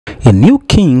A new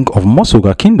king of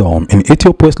Mosogar Kingdom in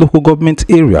Ethiopia's local government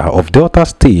area of Delta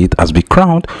State has been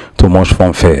crowned to much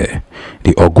fanfare.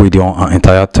 The Ogwedion and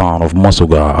entire town of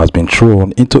Mosogar has been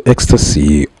thrown into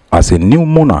ecstasy as a new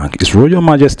monarch, His Royal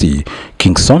Majesty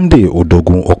King Sunday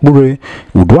Odogun Okpure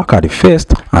Udwaka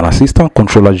I and Assistant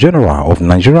Controller General of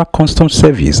Nigeria Customs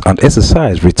Service and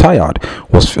Exercise retired,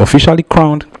 was officially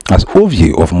crowned as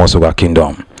Ovie of Mosogar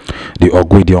Kingdom. The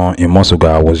Ogwedion in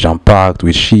Mosogar was jam-packed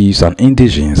with chiefs and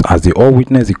indigenes as they all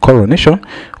witnessed the coronation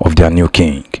of their new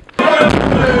king.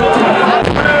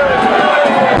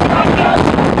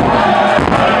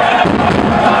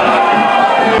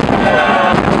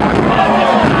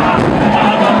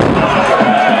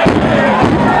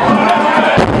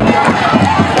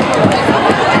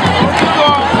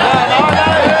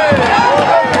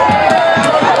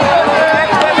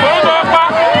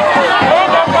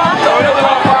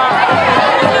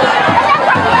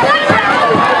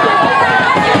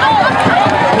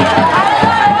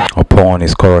 Upon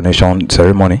his coronation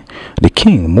ceremony, the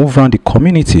king moved around the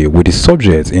community with his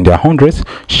subjects in their hundreds,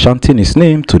 chanting his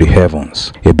name to the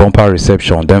heavens. A bumper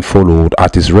reception then followed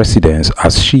at his residence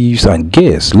as chiefs and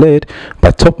guests led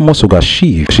by top Mosogar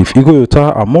chief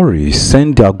Igoyota Amori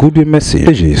sent their goodwill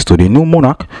messages to the new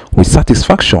monarch with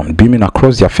satisfaction beaming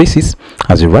across their faces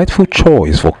as the rightful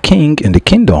choice for king in the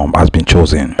kingdom has been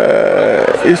chosen.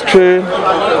 History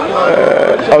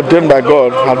ordained by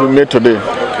God has been made today.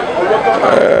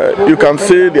 You can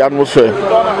see the atmosphere,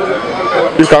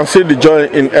 you can see the joy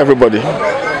in everybody,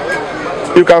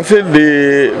 you can see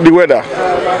the weather,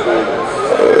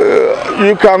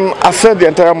 you can assess the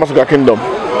entire Mosogar Kingdom.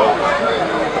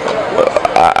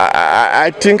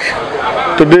 I think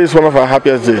today is one of our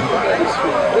happiest days.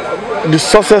 The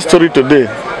success story today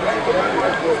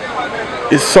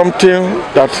is something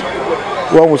that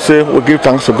one would say we give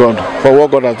thanks to God for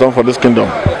what God has done for this kingdom.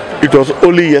 It was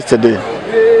only yesterday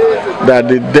that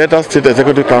the Delta State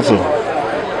Executive Council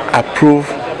approved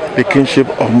the kingship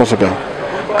of Mosogar,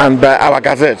 and by our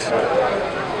gazette,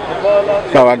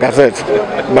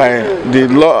 by the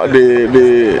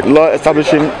law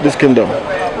establishing this kingdom,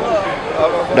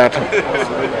 that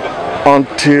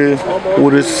until we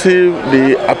receive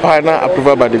the final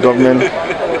approval by the government,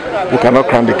 we cannot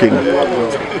crown the king.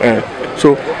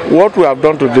 So what we have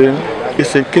done today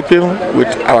is in keeping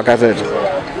with our gazette.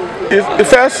 The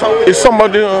first is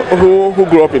somebody who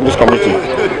grew up in this community.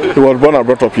 He was born and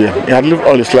brought up here. He had lived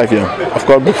all his life here. Of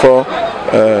course, before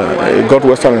he got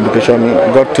Western education,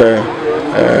 got the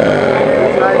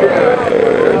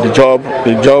job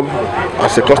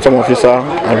as a custom officer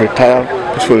and retired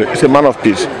peacefully. He's a man of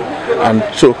peace. And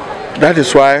so that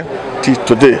is why till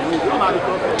today,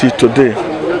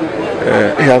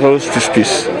 he has always this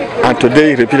peace. And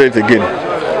today he repeated it again.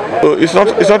 So it's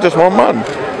not a small man.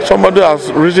 Somebody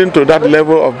has risen to that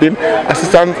level of being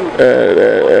Assistant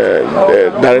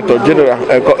Director General,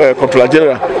 Controller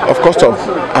General of Customs,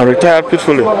 and retired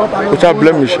peacefully without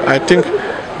blemish. I think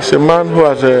he's a man who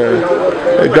has a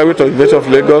graduate of the University of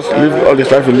Lagos, lived all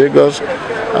his life in Lagos,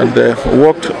 and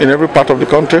worked in every part of the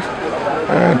country.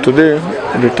 And today,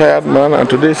 a retired man, and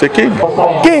today is a king.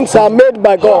 Kings are made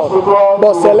by God,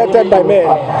 but selected by men.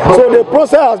 So the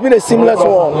process has been a seamless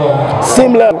one.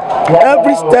 Seamless.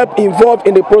 Every step involved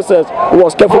in the process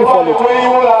was carefully followed.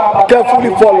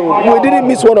 We didn't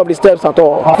miss one of the steps at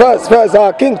all. First,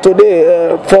 our king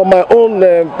today, from my own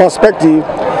perspective,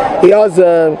 he has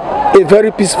a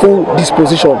very peaceful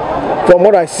disposition. From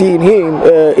what I see in him,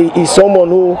 he is someone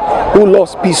who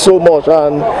loves peace so much,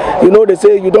 and you know they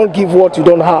say you don't give what you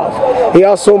don't have. He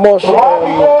has so much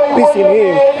peace in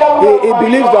him. He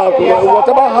believes that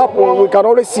whatever happens, we can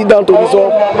always sit down to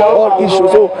resolve all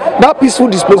issues. So that peaceful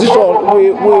disposition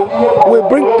will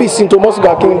bring peace into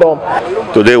Mosogar Kingdom.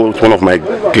 Today was one of my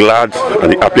glad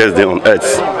and the happiest day on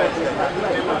earth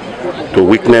to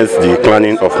witness the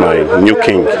crowning of my new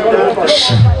king,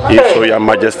 His Royal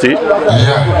Majesty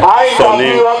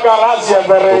Sunday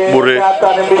Okpure.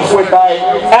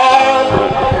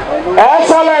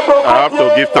 I have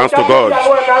to give thanks to God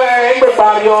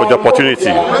for the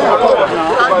opportunity.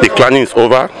 The crowning is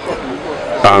over,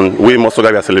 and we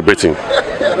Mosogar are celebrating.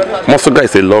 Mosogar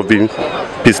is a loving,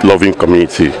 peace-loving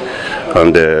community,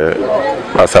 and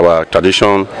as our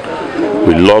tradition,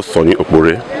 we love Sunday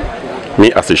Okpure. Me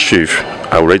as a chief,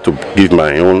 I'm ready to give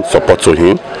my own support to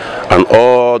him and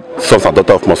all sons and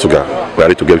daughters of Mosogar, we are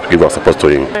ready to give our support to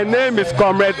him. My name is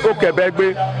Comrade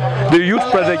Okebegbe, the Youth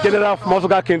President General of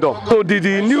Mosogar Kingdom. So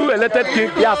the new elected king,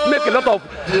 he has made a lot of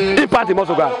impact in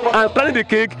Mosogar, and planning the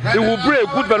king, it will bring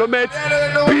a good development,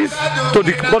 peace to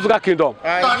the Mosogar Kingdom.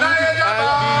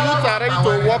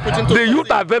 The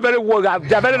youth are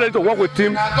very ready to work with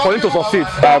him for him to succeed.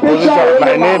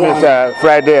 My name is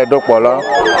Friday Edokpolo,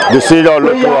 the senior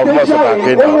Loto of Mosogar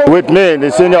Kingdom. With me,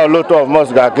 the senior Loto of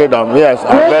Mosogar Kingdom, yes,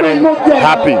 I'm very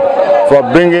happy for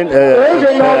bringing a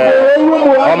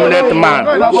prominent man,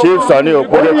 Chief Sonny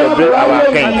Okpolo, to be our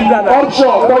king.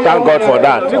 Thank God for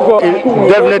that.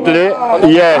 Definitely,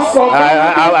 yes,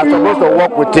 I'm supposed to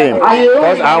work with him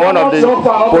because I'm one of the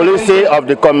policy of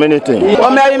the community.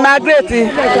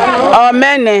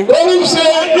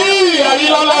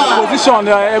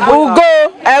 Ugo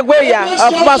Egweya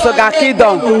of Mosogar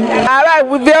Kingdom. Ara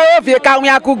we very kan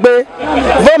ya kugbe.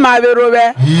 Vo ma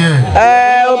berowe.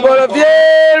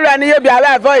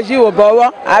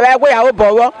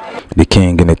 The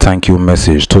king, in a thank you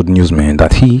message, told newsmen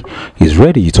that he is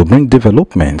ready to bring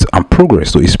development and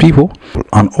progress to his people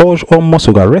and urged all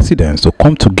Mosogar residents to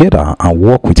come together and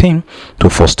work with him to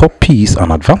foster peace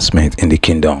and advancement in the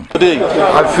kingdom.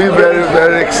 I feel very,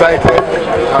 very excited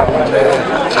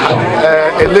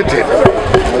and elated,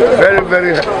 very,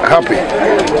 very happy.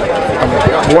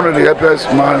 I'm one of the happiest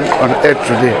men on earth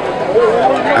today,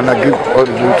 and I give all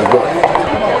the glory to God.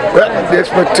 Well, the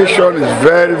expectation is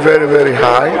very, very, very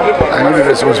high. I know the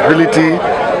responsibility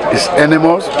is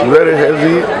enormous, very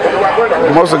heavy.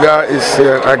 Mosogar is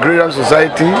an agrarian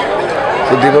society,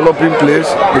 it's a developing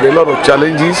place with a lot of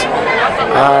challenges,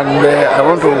 and I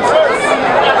want to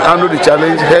handle the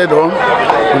challenge head on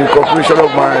with the cooperation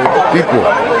of my people.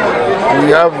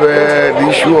 We have the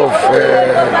issue of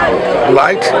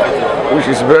light, which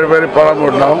is very, very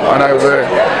paramount now, and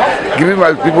I've given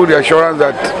my people the assurance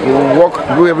that we will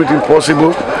do everything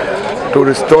possible to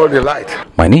restore the light.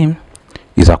 My name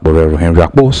is Rero Henry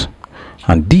Akbos,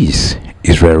 and this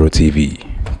is Rero TV.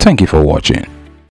 Thank you for watching.